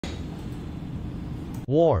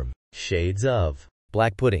warm shades of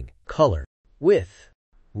black pudding color with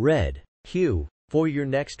red hue for your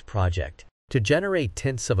next project. To generate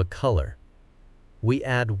tints of a color, we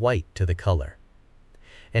add white to the color,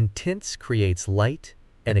 and tints creates light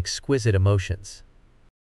and exquisite emotions.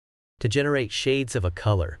 To generate shades of a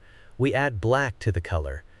color, we add black to the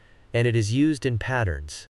color, and it is used in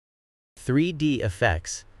patterns. 3D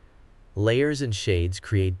effects, layers and shades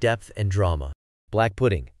create depth and drama. Black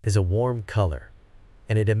pudding is a warm color,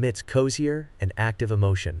 and it emits cozier and active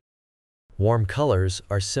emotion. Warm colors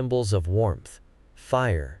are symbols of warmth,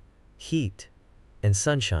 fire, heat, and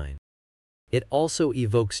sunshine. It also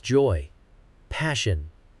evokes joy, passion,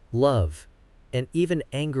 love, and even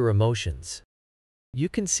anger emotions. You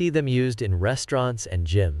can see them used in restaurants and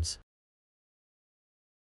gyms.